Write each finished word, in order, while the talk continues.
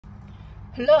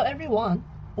Hello everyone,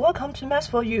 welcome to Math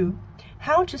for You.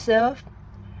 How to solve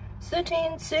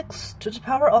 13/6 to the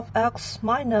power of x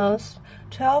minus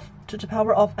 12 to the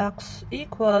power of x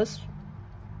equals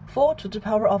 4 to the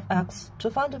power of x. To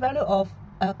find the value of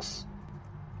x,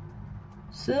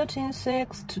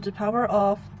 13/6 to the power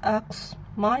of x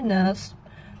minus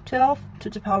 12 to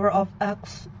the power of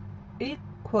x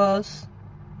equals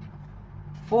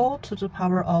 4 to the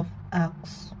power of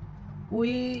x.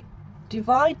 We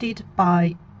divide it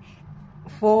by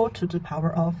 4 to the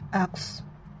power of x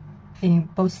in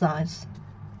both sides.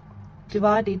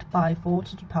 Divided by 4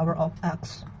 to the power of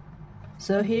x.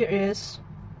 So here is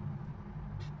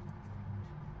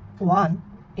 1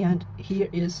 and here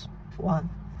is 1.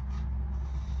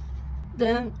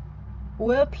 Then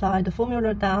we apply the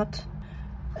formula that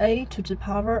a to the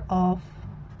power of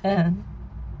n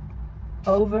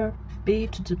over b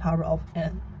to the power of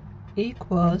n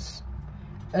equals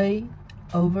a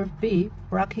over b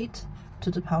bracket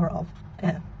to the power of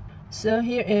n. So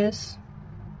here is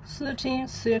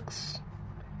 13/6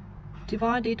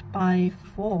 divided by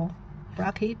 4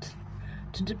 bracket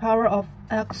to the power of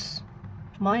x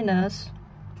minus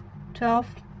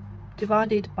 12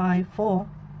 divided by 4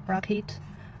 bracket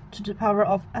to the power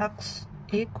of x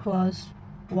equals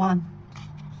 1.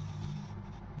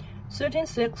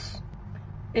 13/6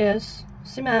 is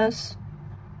same as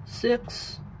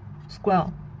 6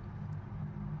 square.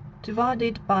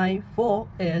 Divided by 4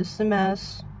 is same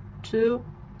as 2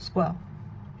 square.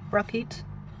 Bracket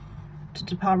to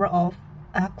the power of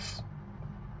x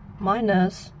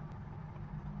minus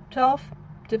 12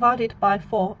 divided by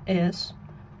 4 is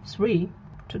 3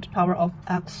 to the power of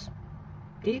x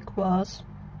equals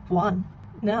 1.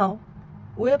 Now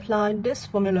we apply this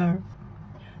formula,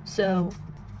 so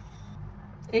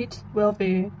it will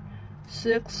be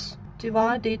 6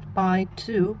 divided by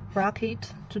 2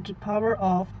 bracket to the power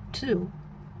of 2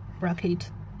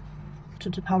 bracket to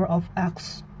the power of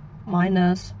x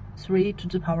minus 3 to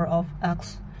the power of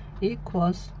x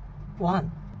equals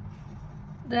 1.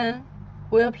 Then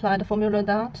we apply the formula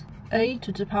that a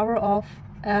to the power of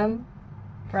m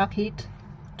bracket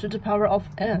to the power of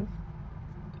n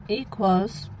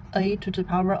equals a to the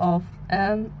power of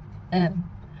m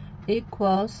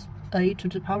equals a to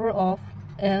the power of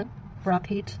n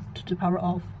bracket to the power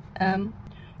of m.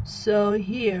 So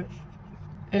here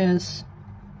is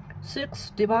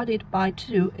 6 divided by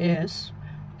 2 is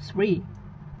 3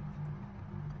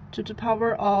 to the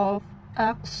power of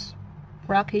x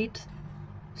bracket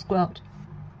squared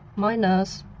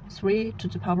minus 3 to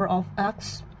the power of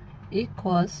x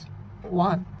equals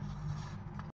 1.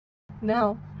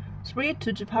 Now 3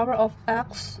 to the power of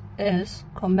x is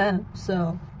common,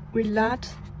 so we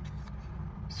let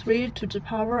 3 to the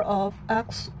power of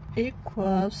x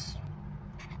equals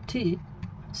t.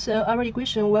 So our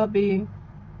equation will be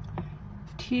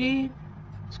t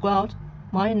squared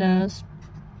minus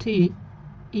t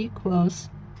equals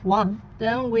 1.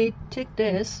 Then we take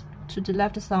this to the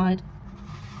left side.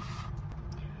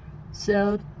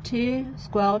 So t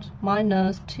squared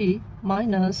minus t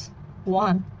minus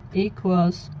 1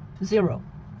 equals 0.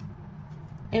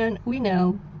 And we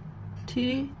know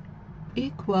t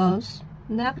equals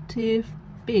negative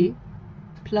b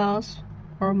plus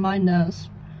or minus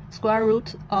square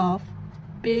root of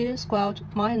b squared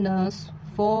minus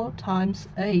 4 times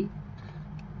a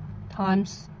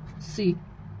times c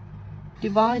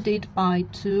divided by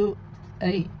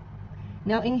 2a.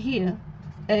 Now in here,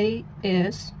 a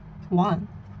is 1,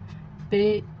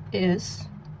 b is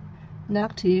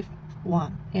negative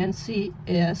 1, and c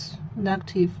is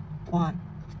negative 1.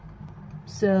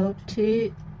 So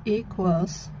t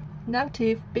equals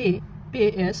negative b. b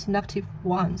is negative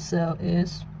 1, so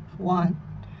is 1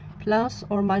 plus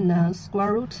or minus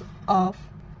square root of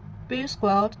b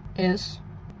squared is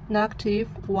negative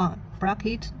 1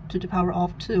 bracket to the power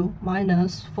of 2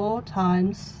 minus 4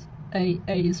 times a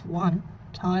is 1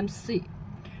 times c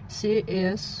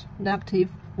is negative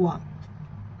 1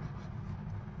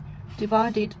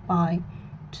 divided by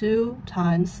 2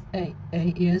 times a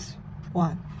is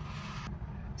 1.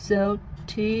 So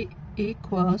t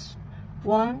equals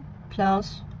 1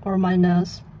 plus or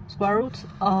minus square root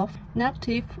of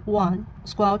negative 1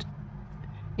 squared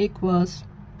equals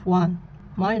 1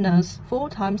 minus 4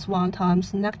 times 1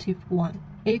 times negative 1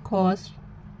 equals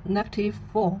negative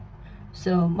 4.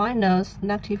 So minus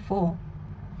negative 4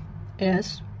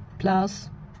 is plus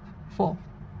 4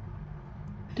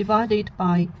 divided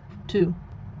by 2.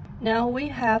 Now we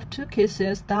have two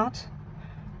cases that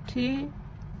t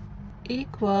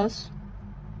equals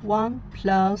 1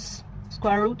 plus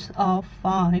square root of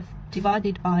 5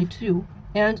 divided by 2,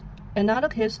 and another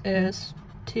case is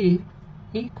t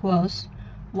equals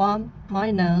 1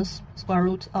 minus square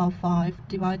root of 5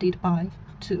 divided by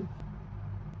 2.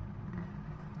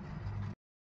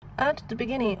 At the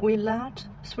beginning, we let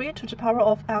 3 to the power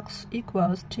of x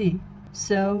equals t,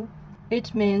 so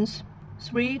it means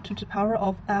 3 to the power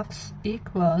of x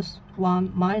equals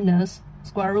 1 minus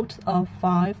square root of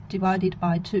 5 divided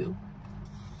by 2.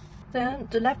 Then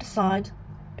the left side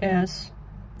is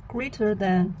greater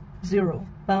than 0,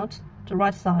 but the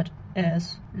right side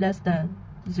is less than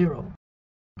 0.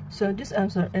 So this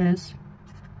answer is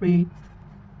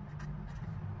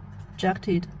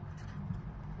rejected.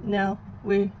 Now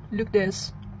we look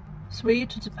this. 3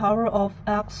 to the power of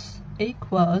x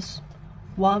equals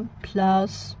 1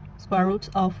 plus square root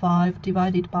of 5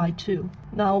 divided by 2.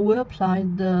 Now we apply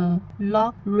the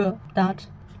log rule that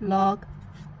log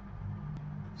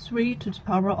 3 to the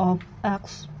power of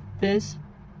x base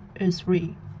is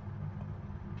 3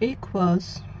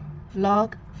 equals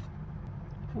log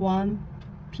 1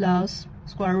 plus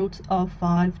square root of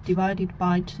 5 divided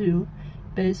by 2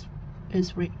 base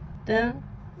is 3. Then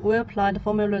we apply the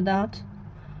formula that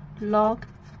log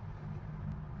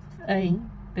a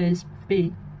base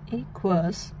b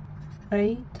equals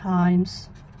a times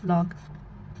log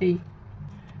b.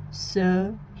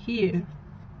 So here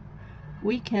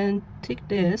we can take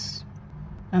this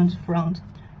and front.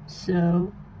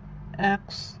 So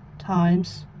x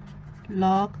times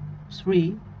log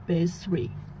 3 base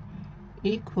 3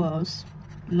 equals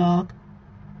log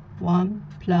 1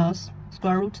 plus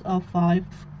square root of 5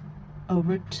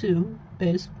 over 2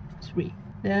 base 3.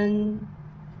 Then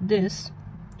this,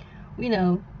 we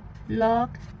know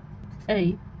log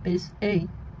a base a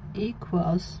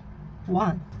equals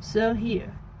 1. So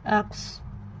here x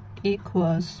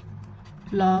equals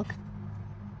log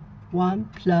 1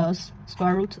 plus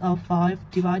square root of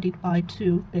 5 divided by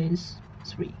 2 base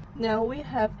 3. Now we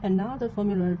have another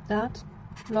formula that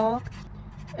log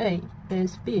a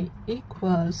base b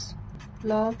equals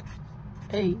log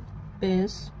a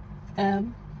base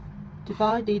m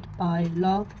divided by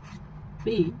log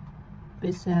b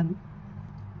base m.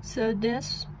 So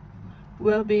this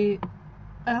will be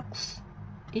x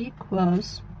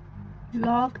equals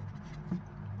log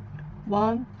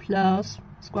 1 plus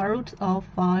square root of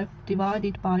 5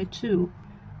 divided by 2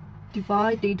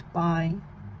 divided by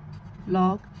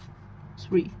log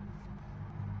 3.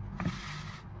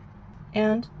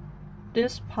 And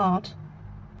this part,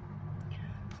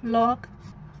 log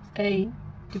a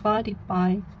divided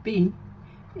by b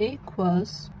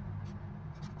equals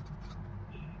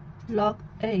log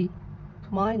a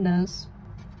minus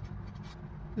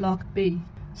log b.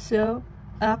 So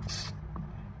x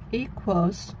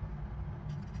equals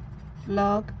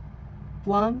log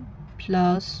 1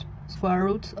 plus square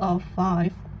root of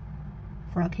 5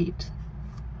 bracket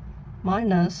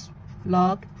minus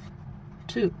log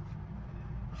 2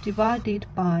 divided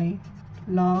by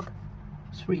log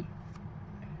 3.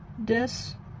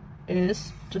 This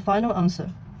is the final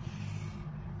answer.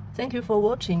 Thank you for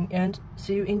watching and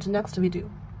see you in the next video.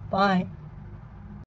 Bye.